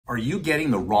Are you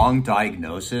getting the wrong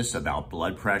diagnosis about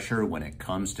blood pressure when it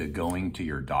comes to going to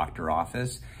your doctor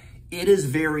office? It is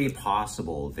very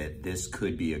possible that this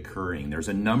could be occurring. There's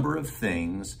a number of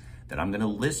things that I'm going to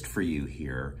list for you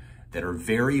here that are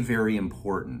very, very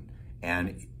important.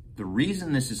 And the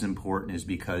reason this is important is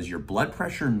because your blood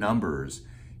pressure numbers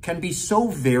can be so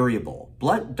variable.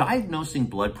 Diagnosing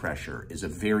blood pressure is a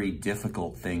very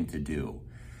difficult thing to do.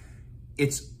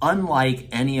 It's unlike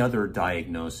any other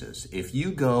diagnosis. If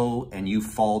you go and you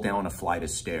fall down a flight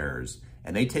of stairs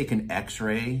and they take an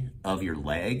x-ray of your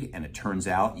leg and it turns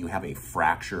out you have a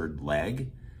fractured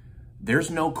leg, there's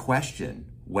no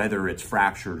question whether it's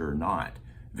fractured or not.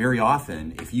 Very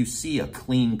often, if you see a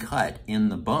clean cut in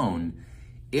the bone,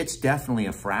 it's definitely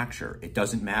a fracture. It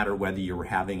doesn't matter whether you were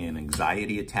having an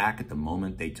anxiety attack at the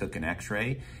moment they took an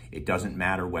x-ray. It doesn't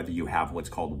matter whether you have what's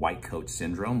called white coat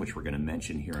syndrome, which we're going to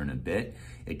mention here in a bit.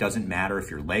 It doesn't matter if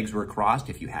your legs were crossed,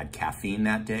 if you had caffeine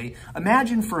that day.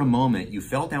 Imagine for a moment you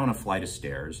fell down a flight of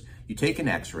stairs, you take an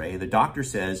x-ray, the doctor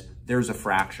says there's a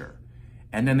fracture.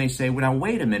 And then they say, well, now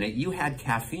wait a minute, you had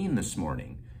caffeine this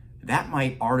morning. That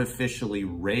might artificially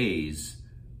raise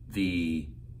the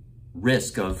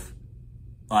risk of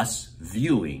us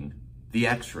viewing the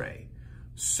x-ray.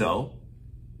 So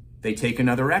they take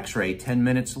another x-ray 10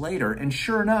 minutes later, and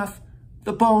sure enough,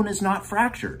 the bone is not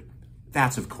fractured.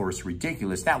 That's of course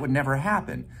ridiculous. That would never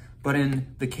happen. But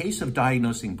in the case of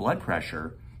diagnosing blood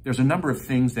pressure, there's a number of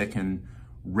things that can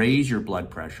raise your blood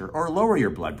pressure or lower your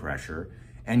blood pressure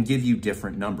and give you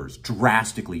different numbers,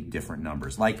 drastically different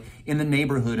numbers, like in the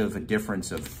neighborhood of a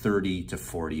difference of 30 to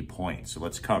 40 points. So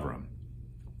let's cover them.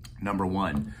 Number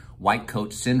one, white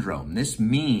coat syndrome. This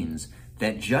means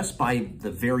that just by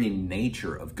the very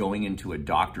nature of going into a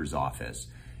doctor's office,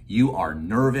 you are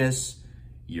nervous,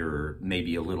 you're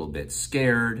maybe a little bit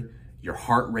scared, your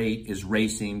heart rate is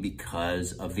racing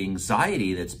because of the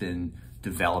anxiety that's been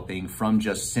developing from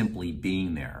just simply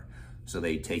being there. So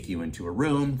they take you into a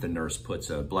room, the nurse puts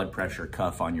a blood pressure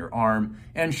cuff on your arm,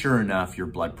 and sure enough, your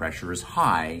blood pressure is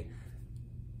high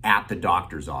at the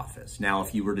doctor's office. Now,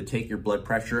 if you were to take your blood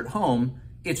pressure at home,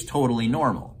 it's totally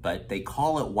normal, but they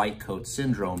call it white coat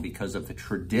syndrome because of the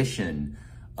tradition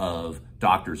of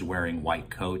doctors wearing white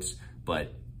coats,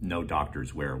 but no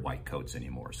doctors wear white coats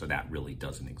anymore, so that really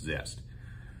doesn't exist.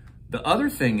 The other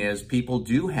thing is people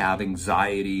do have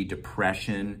anxiety,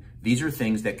 depression. These are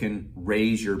things that can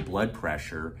raise your blood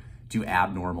pressure to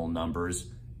abnormal numbers,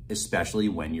 especially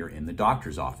when you're in the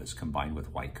doctor's office combined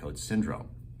with white coat syndrome.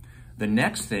 The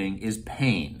next thing is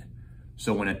pain.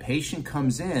 So when a patient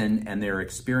comes in and they're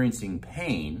experiencing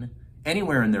pain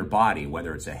anywhere in their body,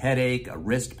 whether it's a headache, a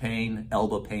wrist pain,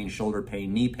 elbow pain, shoulder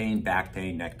pain, knee pain, back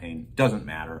pain, neck pain, doesn't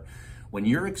matter. When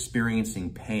you're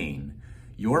experiencing pain,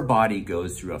 your body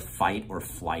goes through a fight or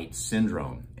flight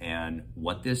syndrome. And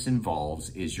what this involves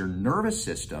is your nervous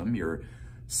system, your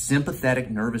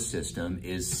sympathetic nervous system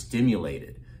is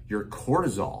stimulated. Your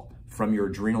cortisol from your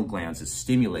adrenal glands is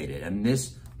stimulated, and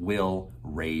this will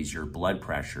raise your blood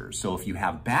pressure. So if you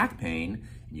have back pain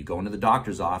and you go into the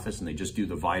doctor's office and they just do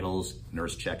the vitals,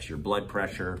 nurse checks your blood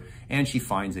pressure and she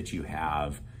finds that you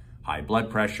have high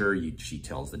blood pressure. She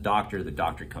tells the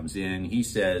doctor comes in, he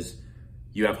says,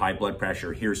 you have high blood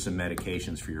pressure, here's some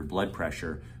medications for your blood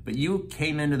pressure, but you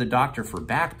came into the doctor for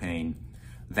back pain.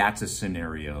 That's a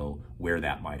scenario where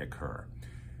that might occur.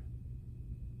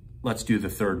 Let's do the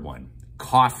third one,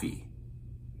 coffee.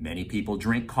 Many people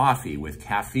drink coffee with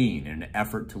caffeine in an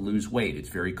effort to lose weight. It's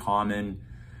very common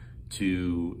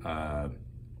to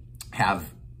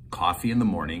have coffee in the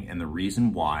morning, and the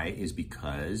reason why is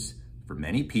because for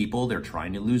many people, they're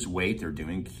trying to lose weight, they're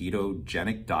doing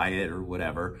ketogenic diet or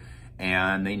whatever,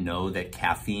 and they know that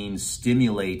caffeine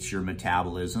stimulates your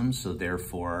metabolism, so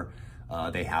therefore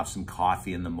they have some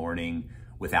coffee in the morning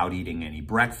without eating any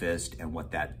breakfast, and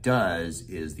what that does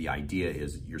is the idea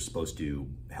is you're supposed to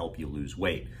help you lose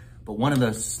weight. But one of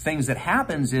the things that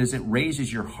happens is it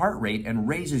raises your heart rate and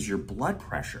raises your blood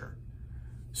pressure.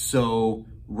 So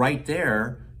right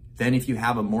there, then if you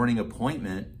have a morning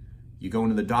appointment, you go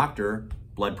into the doctor,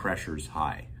 blood pressure's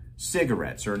high.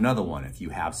 Cigarettes are another one. If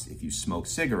you smoke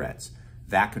cigarettes,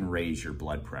 that can raise your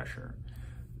blood pressure.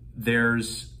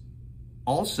 There's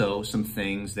also some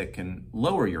things that can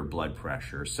lower your blood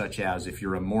pressure, such as if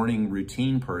you're a morning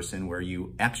routine person where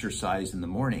you exercise in the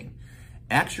morning.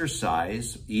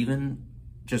 Exercise, even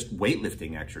just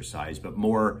weightlifting exercise, but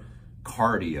more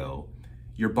cardio,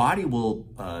 your body will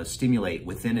stimulate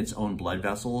within its own blood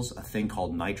vessels a thing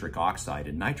called nitric oxide.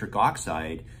 And nitric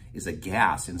oxide is a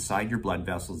gas inside your blood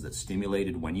vessels that's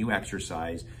stimulated when you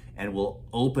exercise and will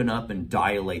open up and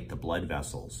dilate the blood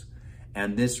vessels.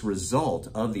 And this result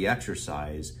of the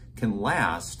exercise can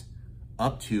last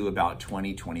up to about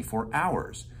 24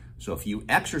 hours. So if you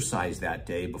exercise that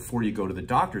day before you go to the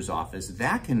doctor's office,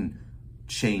 that can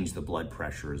change the blood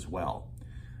pressure as well.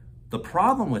 The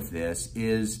problem with this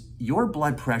is your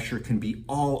blood pressure can be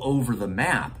all over the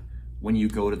map when you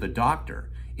go to the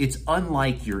doctor. It's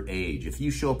unlike your age. If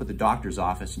you show up at the doctor's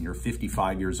office and you're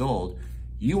 55 years old,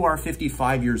 you are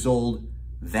 55 years old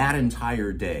that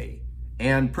entire day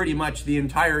and pretty much the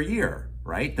entire year,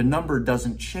 right? The number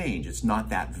doesn't change. It's not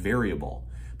that variable.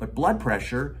 But blood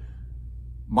pressure,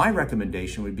 my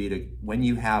recommendation would be to, when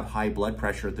you have high blood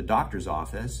pressure at the doctor's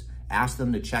office, ask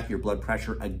them to check your blood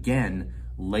pressure again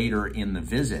later in the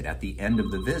visit, at the end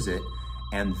of the visit,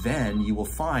 and then you will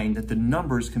find that the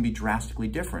numbers can be drastically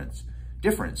different.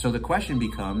 So the question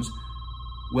becomes,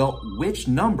 well, which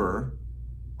number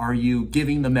are you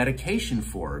giving the medication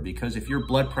for? Because if your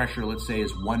blood pressure, let's say,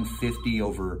 is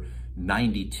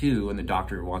 150/92 and the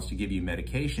doctor wants to give you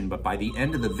medication, but by the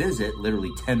end of the visit, literally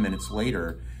 10 minutes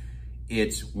later,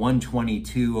 it's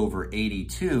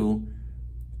 122/82,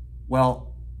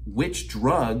 well, which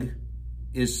drug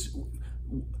is...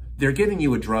 They're giving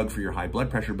you a drug for your high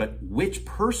blood pressure, but which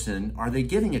person are they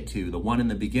giving it to? The one in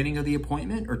the beginning of the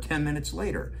appointment or 10 minutes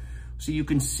later? So you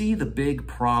can see the big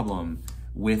problem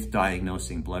with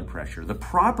diagnosing blood pressure. The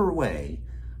proper way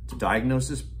to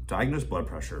diagnose blood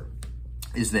pressure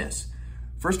is this.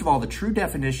 First of all, the true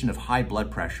definition of high blood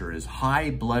pressure is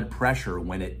high blood pressure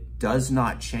when it does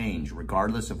not change,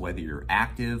 regardless of whether you're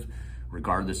active,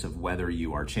 regardless of whether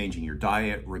you are changing your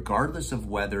diet, regardless of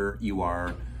whether you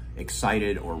are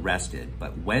excited or rested.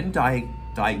 But when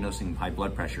diagnosing high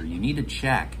blood pressure, you need to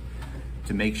check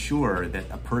to make sure that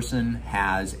a person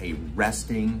has a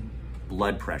resting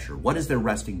blood pressure. What is their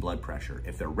resting blood pressure?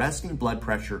 If their resting blood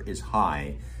pressure is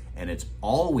high and it's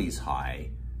always high,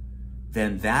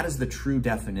 then that is the true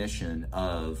definition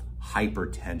of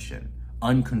hypertension,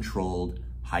 uncontrolled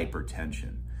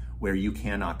hypertension, where you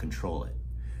cannot control it.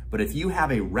 But if you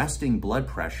have a resting blood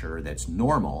pressure that's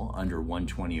normal, under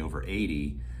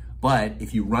 120/80, but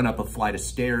if you run up a flight of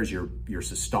stairs, your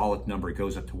systolic number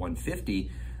goes up to 150,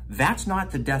 that's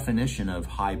not the definition of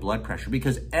high blood pressure,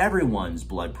 because everyone's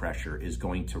blood pressure is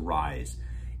going to rise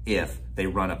if they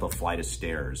run up a flight of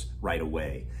stairs right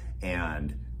away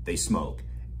and they smoke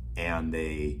and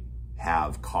they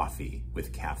have coffee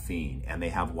with caffeine and they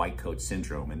have white coat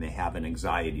syndrome and they have an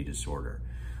anxiety disorder.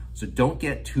 So don't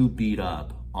get too beat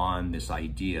up on this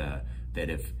idea that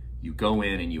if you go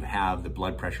in and you have the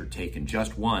blood pressure taken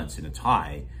just once and it's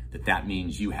high, that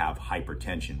means you have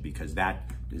hypertension, because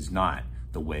that is not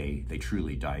the way they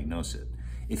truly diagnose it.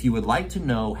 If you would like to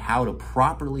know how to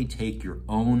properly take your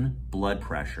own blood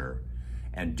pressure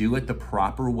and do it the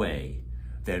proper way,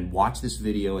 then watch this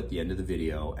video at the end of the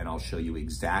video and I'll show you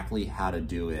exactly how to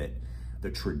do it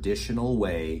the traditional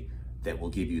way that will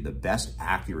give you the best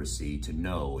accuracy to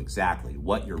know exactly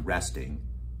what your resting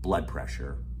blood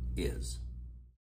pressure is.